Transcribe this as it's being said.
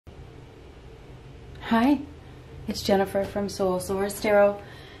Hi, it's Jennifer from Soul Source Tarot,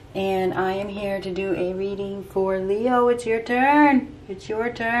 and I am here to do a reading for Leo. It's your turn. It's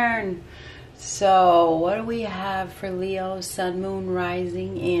your turn. So, what do we have for Leo, Sun, Moon,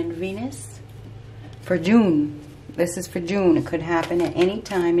 Rising, and Venus? For June. This is for June. It could happen at any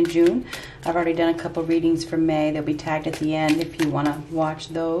time in June. I've already done a couple readings for May. They'll be tagged at the end if you want to watch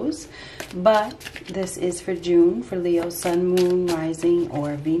those. But this is for June, for Leo, Sun, Moon, Rising,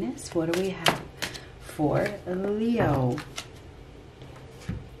 or Venus. What do we have for Leo?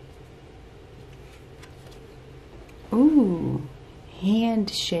 Ooh,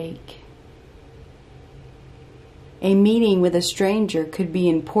 handshake. A meeting with a stranger could be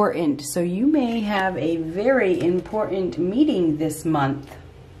important, so you may have a very important meeting this month.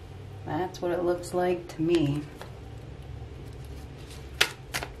 That's what it looks like to me.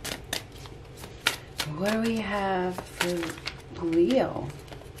 What do we have for Leo?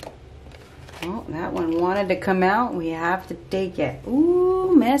 Oh, that one wanted to come out. We have to take it.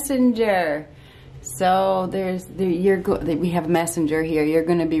 Ooh, messenger. So we have a messenger here. You're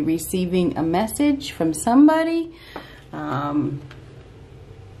going to be receiving a message from somebody.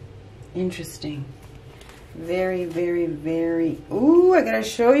 Interesting. Very, very, very. Ooh, I got to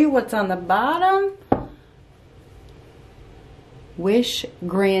show you what's on the bottom. Wish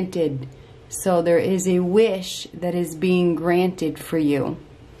granted. So there is a wish that is being granted for you.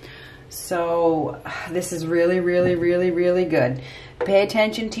 So this is really, really, really, really good. Pay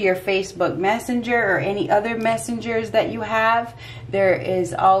attention to your Facebook Messenger or any other messengers that you have. There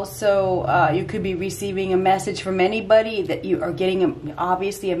is also, you could be receiving a message from anybody that you are getting.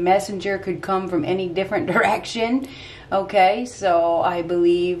 Obviously, a messenger could come from any different direction. Okay, so I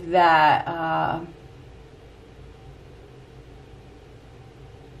believe that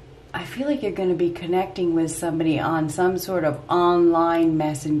I feel like you're going to be connecting with somebody on some sort of online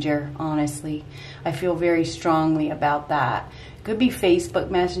messenger, honestly. I feel very strongly about that. Could be Facebook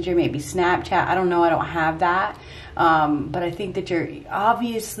Messenger, maybe Snapchat. I don't know. I don't have that. But I think that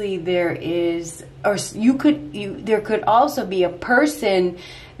obviously there is, or there could also be a person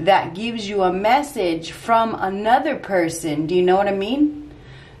that gives you a message from another person. Do you know what I mean?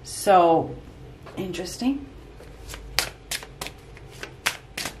 So, interesting.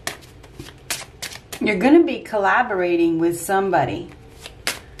 You're going to be collaborating with somebody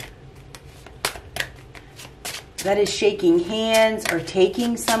that is shaking hands or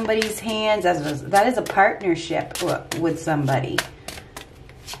taking somebody's hands. That is a partnership with somebody.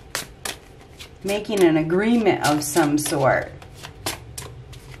 Making an agreement of some sort.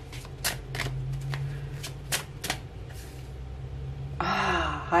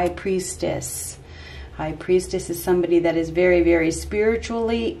 Ah, High Priestess. High Priestess is somebody that is very, very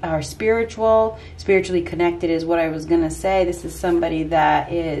spiritually connected is what I was going to say. This is somebody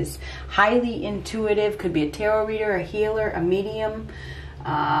that is highly intuitive. Could be a tarot reader, a healer, a medium,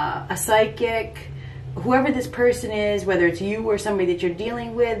 a psychic. Whoever this person is, whether it's you or somebody that you're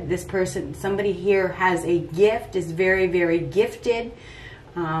dealing with, this person, somebody here has a gift, is very, very gifted.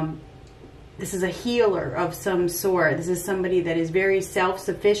 This is a healer of some sort. This is somebody that is very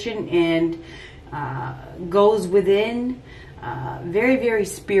self-sufficient and goes within, very, very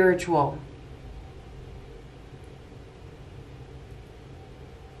spiritual.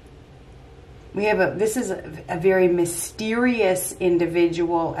 We have this is a very mysterious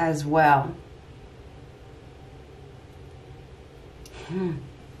individual as well.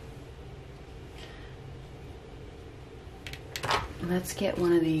 Let's get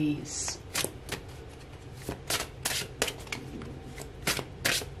one of these.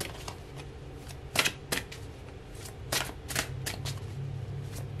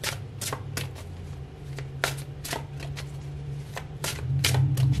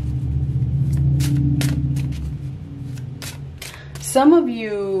 Some of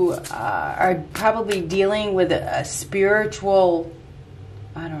you are probably dealing with a spiritual,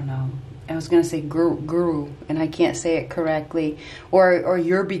 I don't know, I was going to say guru, and I can't say it correctly, or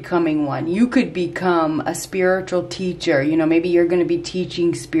you're becoming one. You could become a spiritual teacher. You know, maybe you're going to be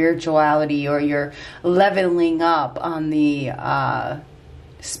teaching spirituality, or you're leveling up on the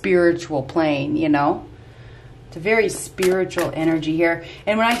spiritual plane, you know. It's a very spiritual energy here.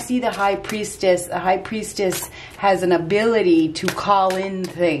 And when I see the High Priestess has an ability to call in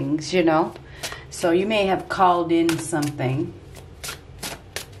things, you know. So you may have called in something.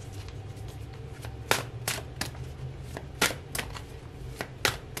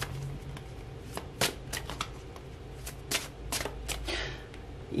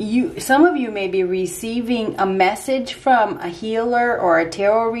 Some of you may be receiving a message from a healer or a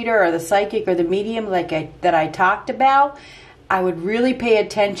tarot reader or the psychic or the medium that I talked about. I would really pay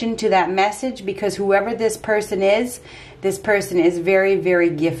attention to that message, because whoever this person is very, very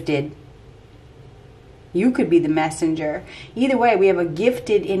gifted. You could be the messenger. Either way, we have a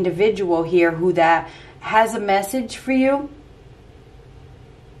gifted individual here who that has a message for you.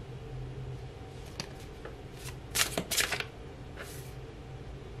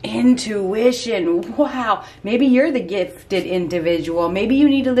 Intuition. Wow. Maybe you're the gifted individual. Maybe you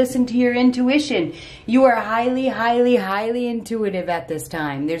need to listen to your intuition. You are highly, highly, highly intuitive at this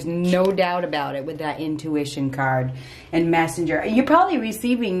time. There's no doubt about it with that intuition card and messenger. You're probably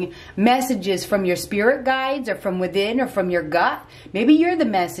receiving messages from your spirit guides or from within or from your gut. Maybe you're the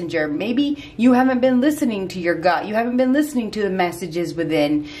messenger. Maybe you haven't been listening to your gut. You haven't been listening to the messages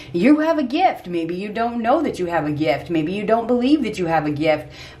within. You have a gift. Maybe you don't know that you have a gift. Maybe you don't believe that you have a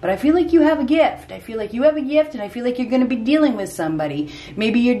gift. But I feel like you have a gift. I feel like you have a gift, and I feel like you're going to be dealing with somebody.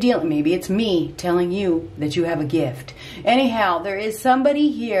 Maybe it's me telling you that you have a gift. Anyhow, there is somebody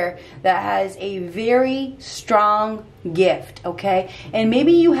here that has a very strong gift, okay? And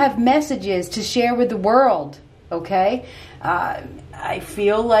maybe you have messages to share with the world, okay? I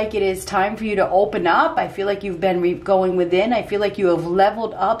feel like it is time for you to open up. I feel like you've been going within. I feel like you have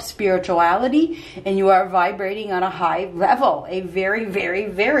leveled up spirituality, and you are vibrating on a high level, a very, very,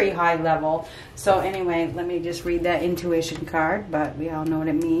 very high level. So anyway, let me just read that intuition card, but we all know what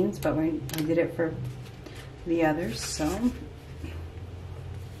it means, but I did it for the others, so...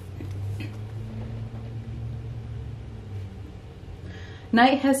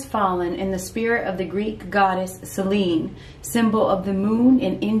 Night has fallen, and the spirit of the Greek goddess Selene, symbol of the moon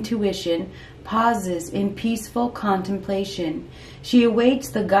and intuition, pauses in peaceful contemplation. She awaits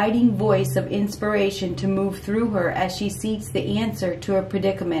the guiding voice of inspiration to move through her as she seeks the answer to a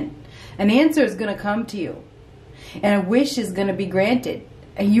predicament. An answer is going to come to you, and a wish is going to be granted.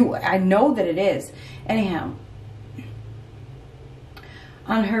 And I know that it is. Anyhow,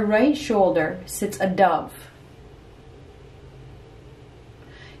 on her right shoulder sits a dove.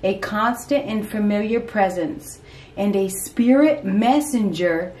 A constant and familiar presence, and a spirit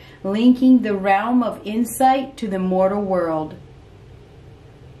messenger linking the realm of insight to the mortal world.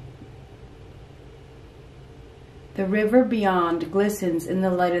 The river beyond glistens in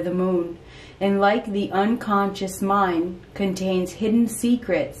the light of the moon, and like the unconscious mind, contains hidden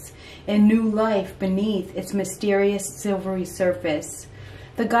secrets and new life beneath its mysterious silvery surface.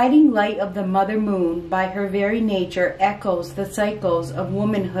 The guiding light of the Mother Moon, by her very nature, echoes the cycles of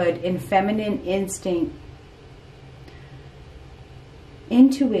womanhood and feminine instinct.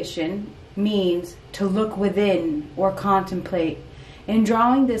 Intuition means to look within or contemplate. In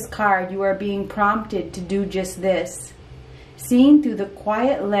drawing this card, you are being prompted to do just this. Seeing through the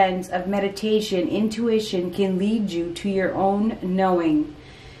quiet lens of meditation, intuition can lead you to your own knowing.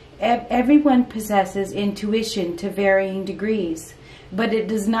 Everyone possesses intuition to varying degrees, but it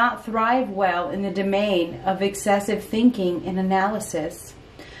does not thrive well in the domain of excessive thinking and analysis.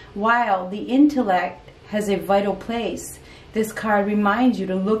 While the intellect has a vital place, this card reminds you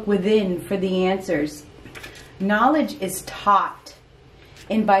to look within for the answers. Knowledge is taught,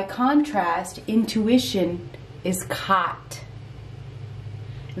 and by contrast, intuition is caught.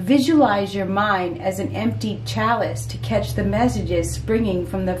 Visualize your mind as an empty chalice to catch the messages springing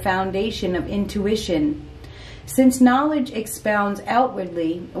from the foundation of intuition. Since knowledge expounds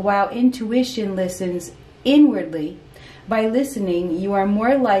outwardly, while intuition listens inwardly, by listening, you are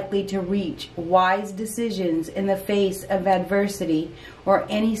more likely to reach wise decisions in the face of adversity or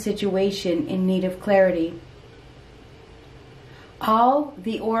any situation in need of clarity. All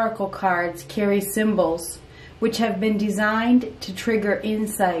the oracle cards carry symbols which have been designed to trigger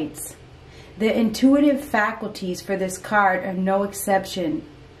insights. The intuitive faculties for this card are no exception.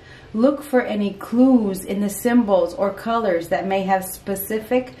 Look for any clues in the symbols or colors that may have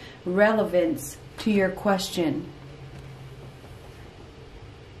specific relevance to your question.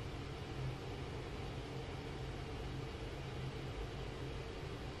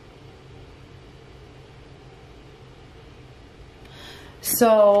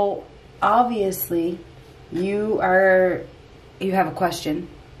 So, obviously, you have a question.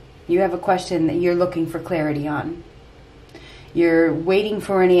 You have a question that you're looking for clarity on. You're waiting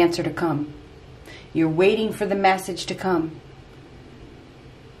for an answer to come. You're waiting for the message to come.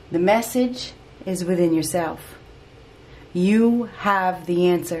 The message is within yourself. You have the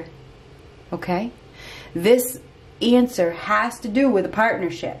answer. Okay? This answer has to do with a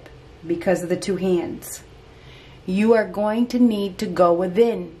partnership because of the two hands. You are going to need to go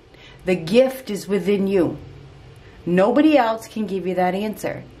within. The gift is within you. Nobody else can give you that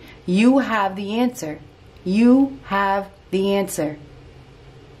answer. You have the answer. You have the answer.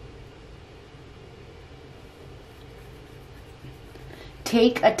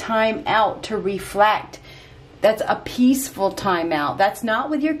 take a time out to reflect. That's a peaceful time out. That's not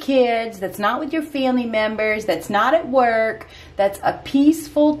with your kids. That's not with your family members. That's not at work. That's a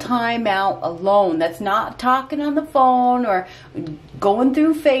peaceful time out alone. That's not talking on the phone or going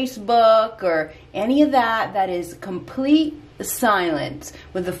through Facebook or any of that. That is complete silence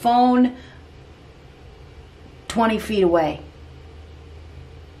with the phone 20 feet away.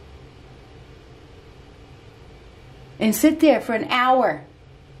 And sit there for an hour.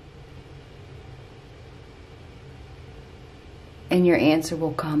 And your answer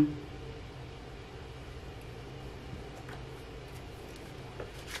will come.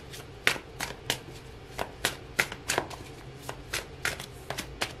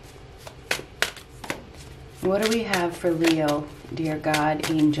 What do we have for Leo, dear God,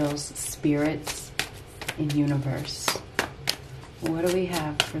 angels, spirits, and universe? What do we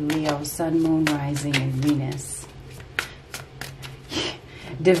have for Leo, sun, moon, rising, and Venus?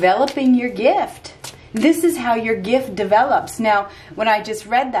 Developing your gift. This is how your gift develops. Now, when I just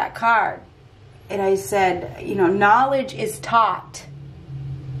read that card, and I said, you know, knowledge is taught.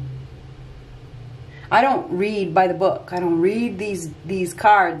 I don't read by the book. I don't read these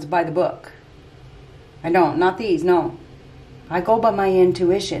cards by the book. I don't. Not these, no. I go by my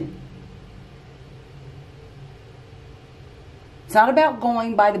intuition. It's not about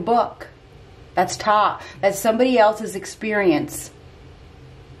going by the book. That's taught. That's somebody else's experience.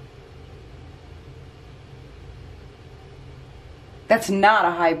 That's not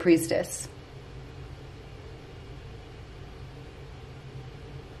a high priestess.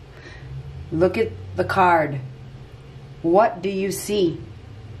 Look at the card. What do you see?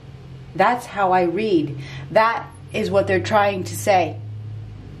 That's how I read. That is what they're trying to say.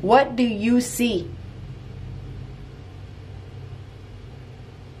 What do you see?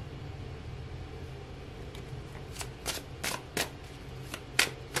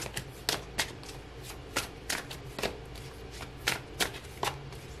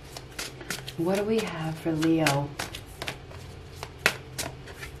 What do we have for Leo?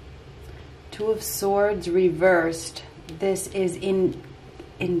 Two of Swords reversed. This is in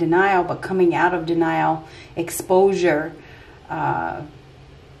denial, but coming out of denial. Exposure.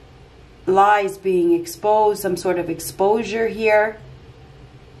 Lies being exposed. Some sort of exposure here.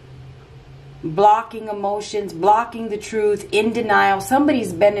 Blocking emotions. Blocking the truth. In denial.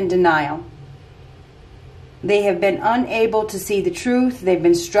 Somebody's been in denial. They have been unable to see the truth. They've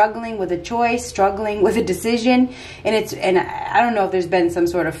been struggling with a choice, struggling with a decision. And I don't know if there's been some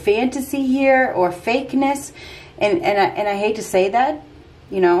sort of fantasy here or fakeness. And I hate to say that,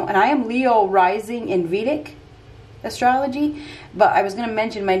 you know. And I am Leo rising in Vedic astrology. But I was going to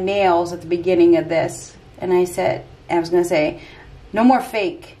mention my nails at the beginning of this. And I was going to say, no more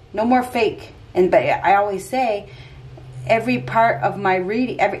fake. No more fake. But I always say, every part of my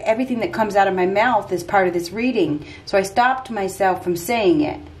reading, everything that comes out of my mouth is part of this reading. So I stopped myself from saying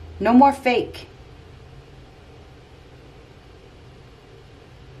it. No more fake.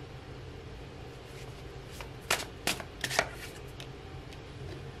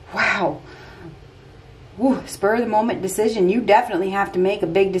 Wow. Ooh, spur of the moment decision. You definitely have to make a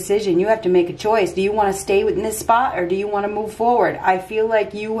big decision. You have to make a choice. Do you want to stay in this spot or do you want to move forward? I feel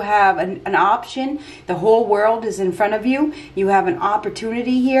like you have an option. The whole world is in front of you. You have an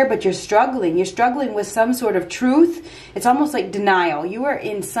opportunity here, but you're struggling. You're struggling with some sort of truth. It's almost like denial. You are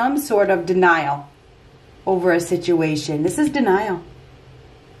in some sort of denial over a situation. This is denial.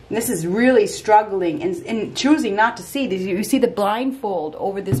 This is really struggling and choosing not to see. You see the blindfold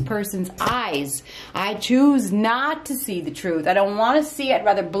over this person's eyes. I choose not to see the truth. I don't want to see it. I'd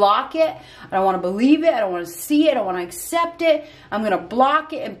rather block it. I don't want to believe it. I don't want to see it. I don't want to accept it. I'm going to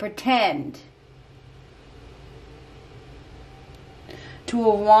block it and pretend. Two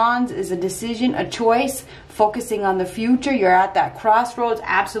of Wands is a decision, a choice, focusing on the future. You're at that crossroads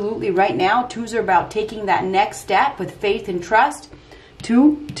absolutely right now. Twos are about taking that next step with faith and trust.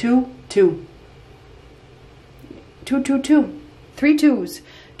 2, 2, 2. 2, 2, 2. 3 twos.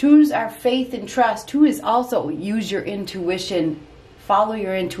 Twos are faith and trust. 2 is also use your intuition. Follow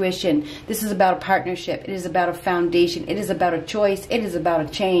your intuition. This is about a partnership. It is about a foundation. It is about a choice. It is about a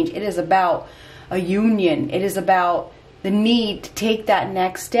change. It is about a union. It is about the need to take that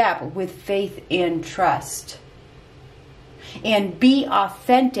next step with faith and trust. And be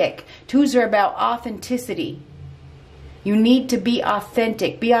authentic. 2s are about authenticity. You need to be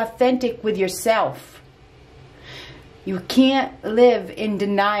authentic. Be authentic with yourself. You can't live in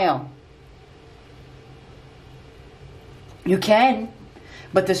denial. You can,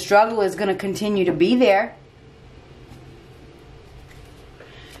 but the struggle is going to continue to be there.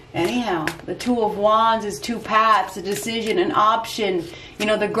 Anyhow, the Two of Wands is two paths, a decision, an option. You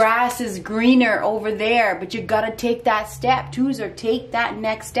know, the grass is greener over there, but you got to take that step. Twos are take that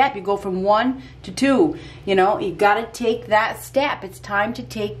next step. You go from 1 to 2. You know, you got to take that step. It's time to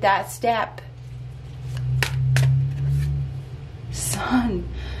take that step. Sun,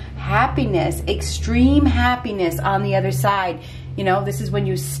 happiness, extreme happiness on the other side. You know, this is when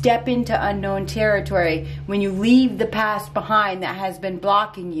you step into unknown territory, when you leave the past behind that has been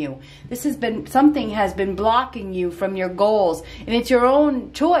blocking you. This has been, something has been blocking you from your goals. And it's your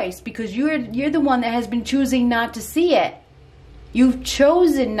own choice because you're the one that has been choosing not to see it. You've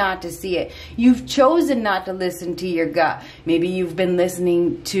chosen not to see it. You've chosen not to listen to your gut. Maybe you've been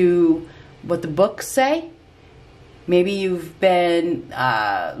listening to what the books say. Maybe you've been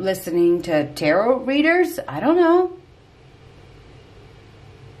listening to tarot readers. I don't know.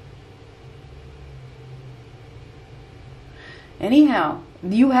 Anyhow,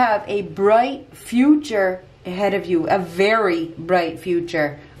 you have a bright future ahead of you, a very bright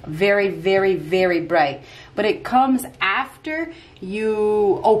future, very, very, very bright. But it comes after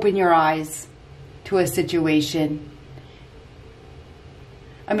you open your eyes to a situation.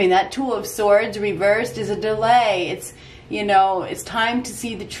 I mean, that Two of Swords reversed is a delay. It's, you know, it's time to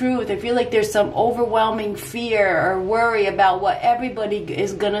see the truth. I feel like there's some overwhelming fear or worry about what everybody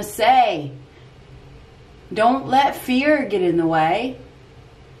is going to say. Don't let fear get in the way.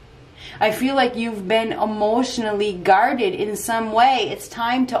 I feel like you've been emotionally guarded in some way. It's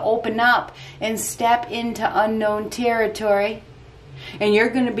time to open up and step into unknown territory. And you're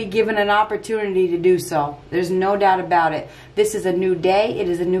going to be given an opportunity to do so. There's no doubt about it. This is a new day. It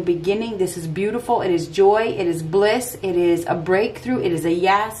is a new beginning. This is beautiful. It is joy. It is bliss. It is a breakthrough. It is a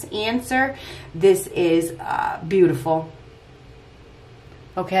yes answer. This is beautiful.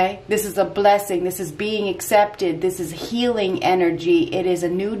 Okay, this is a blessing. This is being accepted. This is healing energy. It is a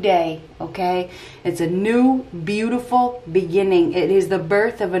new day. Okay, it's a new, beautiful beginning. It is the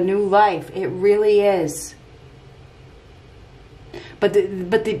birth of a new life. It really is. But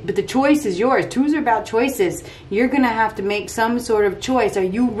the choice is yours. Twos are about choices. You're going to have to make some sort of choice. Are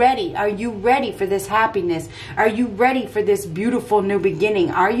you ready? Are you ready for this happiness? Are you ready for this beautiful new beginning?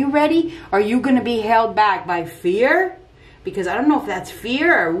 Are you ready? Are you going to be held back by fear? Because I don't know if that's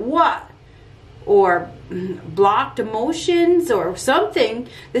fear or what. Or blocked emotions or something.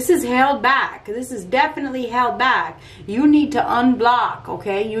 This is held back. This is definitely held back. You need to unblock,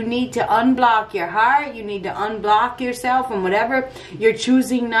 okay? You need to unblock your heart. You need to unblock yourself from whatever you're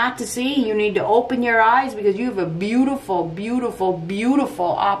choosing not to see. You need to open your eyes because you have a beautiful, beautiful, beautiful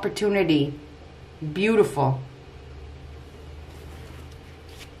opportunity. Beautiful.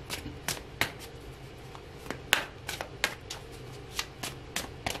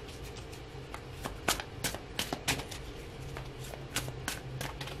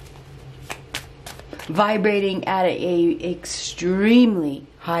 Vibrating at a extremely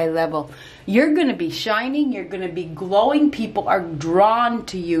high level. You're going to be shining. You're going to be glowing. People are drawn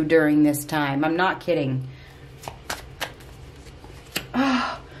to you during this time. I'm not kidding.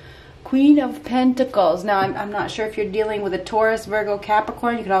 Oh, Queen of Pentacles. Now, I'm not sure if you're dealing with a Taurus, Virgo,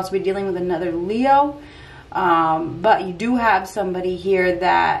 Capricorn. You could also be dealing with another Leo. But you do have somebody here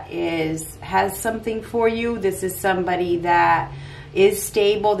that has something for you. This is somebody that is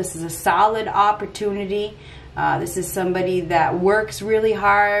stable. This is a solid opportunity. This is somebody that works really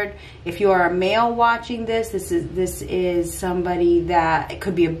hard. If you are a male watching this, this is somebody that, it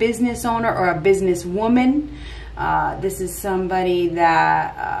could be a business owner or a businesswoman. This is somebody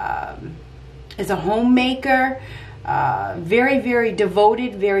that is a homemaker. Very, very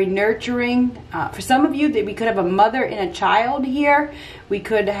devoted, very nurturing. For some of you, that we could have a mother and a child here. We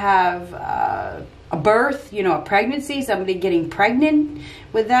could have a birth, you know, a pregnancy, somebody getting pregnant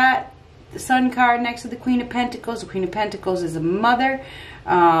with that. The Sun card next to the Queen of Pentacles. The Queen of Pentacles is a mother.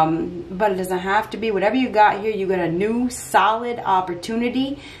 But it doesn't have to be. Whatever you got here, you got a new solid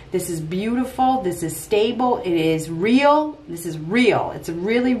opportunity. This is beautiful. This is stable. It is real. This is real. It's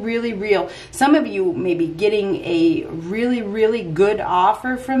really, really real. Some of you may be getting a really, really good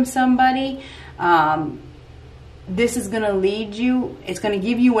offer from somebody. This is going to lead you. It's going to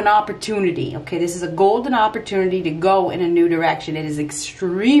give you an opportunity. Okay, this is a golden opportunity to go in a new direction. It is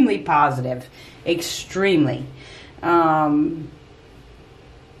extremely positive. Extremely.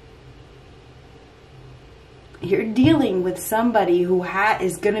 You're dealing with somebody who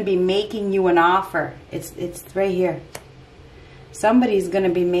is going to be making you an offer. It's right here. Somebody's going to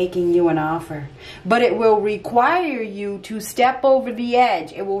be making you an offer. But it will require you to step over the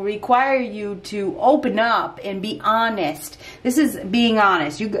edge. It will require you to open up and be honest. This is being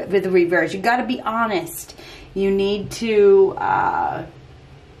honest. With the reverse, you got to be honest. You need to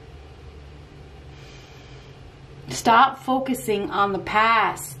Stop focusing on the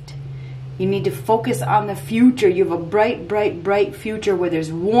past. You need to focus on the future. You have a bright, bright, bright future where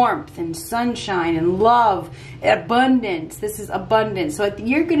there's warmth and sunshine and love, abundance. This is abundance. So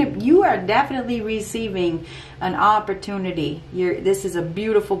you are definitely receiving an opportunity. This is a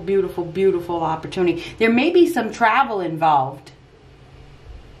beautiful, beautiful, beautiful opportunity. There may be some travel involved.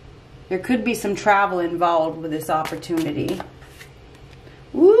 There could be some travel involved with this opportunity.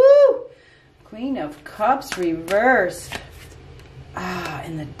 Woo! Queen of Cups reversed.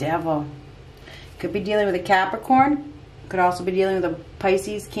 And the Devil. Could be dealing with a Capricorn. Could also be dealing with a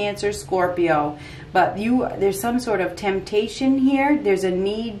Pisces, Cancer, Scorpio. But there's some sort of temptation here. There's a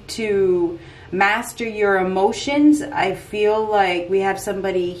need to master your emotions. I feel like we have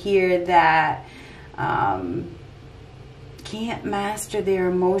somebody here that can't master their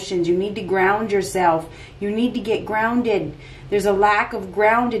emotions. You need to ground yourself. You need to get grounded. There's a lack of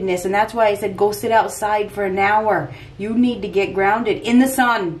groundedness, and that's why I said go sit outside for an hour. You need to get grounded in the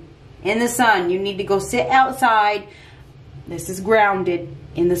sun. In the sun. You need to go sit outside. This is grounded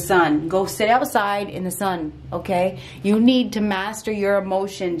in the sun. Go sit outside in the sun, okay? You need to master your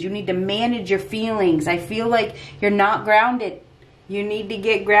emotions. You need to manage your feelings. I feel like you're not grounded. You need to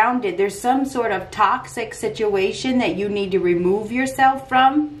get grounded. There's some sort of toxic situation that you need to remove yourself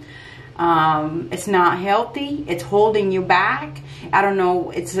from. It's not healthy. It's holding you back. I don't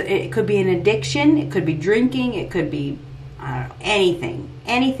know. It could be an addiction. It could be drinking. It could be anything.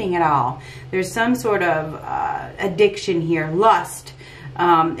 Anything at all. There's some sort of addiction here. Lust.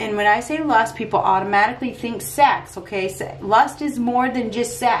 And when I say lust, people automatically think sex, okay? Lust is more than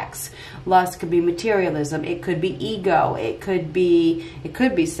just sex. Lust could be materialism. It could be ego. It could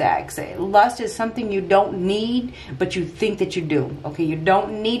be sex. Lust is something you don't need, but you think that you do, okay? You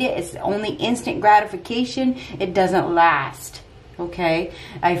don't need it. It's only instant gratification. It doesn't last. Okay,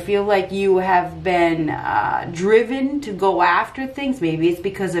 I feel like you have been driven to go after things. Maybe it's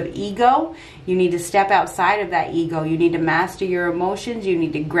because of ego. You need to step outside of that ego. You need to master your emotions. You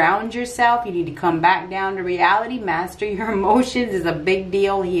need to ground yourself. You need to come back down to reality. Master your emotions is a big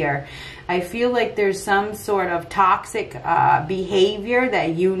deal here. I feel like there's some sort of toxic behavior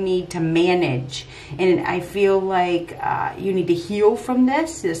that you need to manage. And I feel like you need to heal from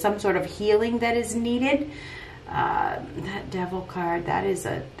this. There's some sort of healing that is needed. That Devil card,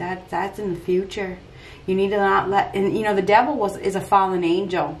 that's in the future. You need to not let, and you know, the Devil is a fallen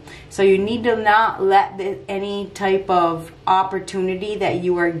angel, so you need to not let any type of opportunity that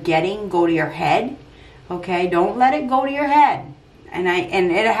you are getting go to your head. Okay, don't let it go to your head. And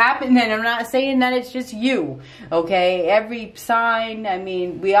it happened, and I'm not saying that it's just you. Okay, every sign, I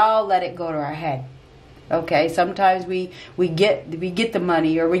mean, we all let it go to our head. Okay, sometimes we get the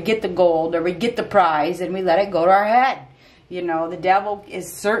money, or we get the gold, or we get the prize, and we let it go to our head. You know, the Devil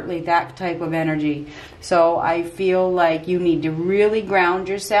is certainly that type of energy. So I feel like you need to really ground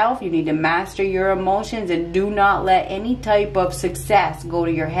yourself. You need to master your emotions, and do not let any type of success go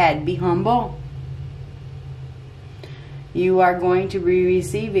to your head. Be humble. You are going to be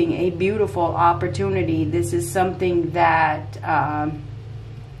receiving a beautiful opportunity. This is something that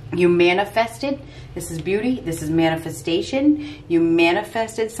you manifested. This is beauty. This is manifestation. You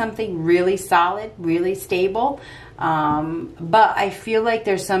manifested something really solid, really stable. But I feel like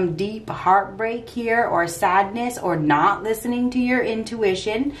there's some deep heartbreak here, or sadness, or not listening to your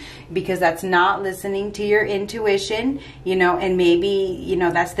intuition, because that's not listening to your intuition, you know, and maybe, you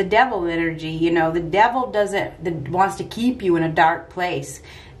know, that's the Devil energy. You know, the Devil wants to keep you in a dark place.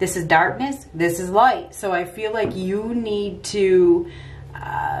 This is darkness. This is light. So I feel like you need to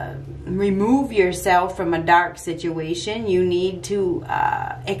remove yourself from a dark situation. You need to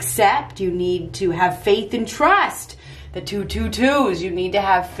accept. You need to have faith and trust. The 222s. You need to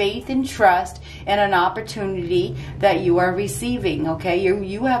have faith and trust in an opportunity that you are receiving. Okay,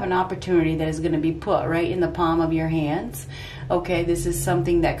 you have an opportunity that is going to be put right in the palm of your hands. Okay, this is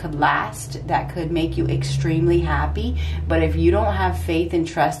something that could last, that could make you extremely happy. But if you don't have faith and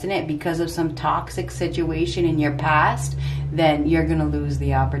trust in it because of some toxic situation in your past, then you're going to lose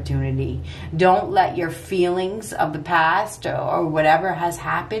the opportunity. Don't let your feelings of the past or whatever has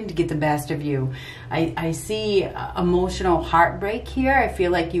happened get the best of you. I see emotional heartbreak here. I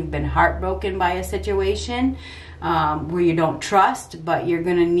feel like you've been heartbroken by a situation where you don't trust, but you're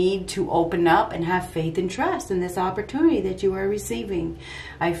going to need to open up and have faith and trust in this opportunity that you are receiving.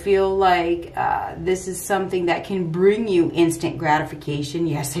 I feel like this is something that can bring you instant gratification.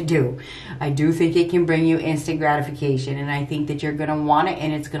 Yes, I do. I do think it can bring you instant gratification, and I think that you're going to want it,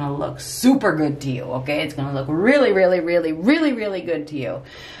 and it's going to look super good to you, okay? It's going to look really, really, really, really, really good to you.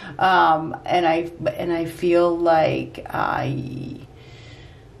 And I feel like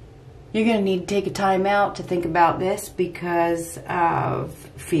You're going to need to take a time out to think about this because of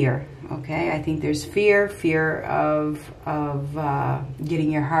fear, okay? I think there's fear of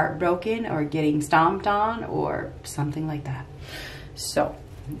getting your heart broken or getting stomped on or something like that. So,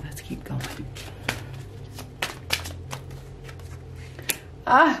 let's keep going.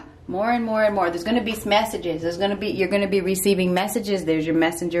 More and more and more. There's going to be messages. You're going to be receiving messages. There's your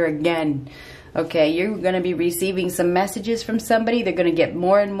messenger again. Okay, you're going to be receiving some messages from somebody. They're going to get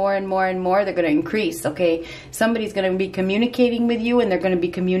more and more and more and more. They're going to increase, okay? Somebody's going to be communicating with you, and they're going to be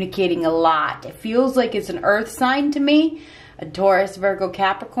communicating a lot. It feels like it's an earth sign to me. A Taurus, Virgo,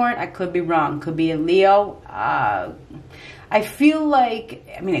 Capricorn. I could be wrong. Could be a Leo. I feel like,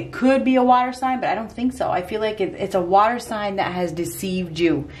 I mean, it could be a water sign, but I don't think so. I feel like it's a water sign that has deceived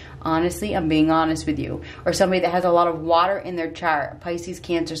you. Honestly, I'm being honest with you. Or somebody that has a lot of water in their chart. Pisces,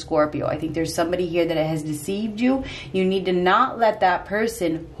 Cancer, Scorpio. I think there's somebody here that has deceived you. You need to not let that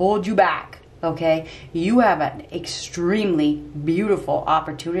person hold you back. Okay? You have an extremely beautiful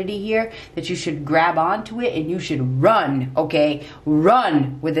opportunity here that you should grab onto it and you should run. Okay?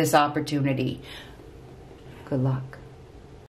 Run with this opportunity. Good luck.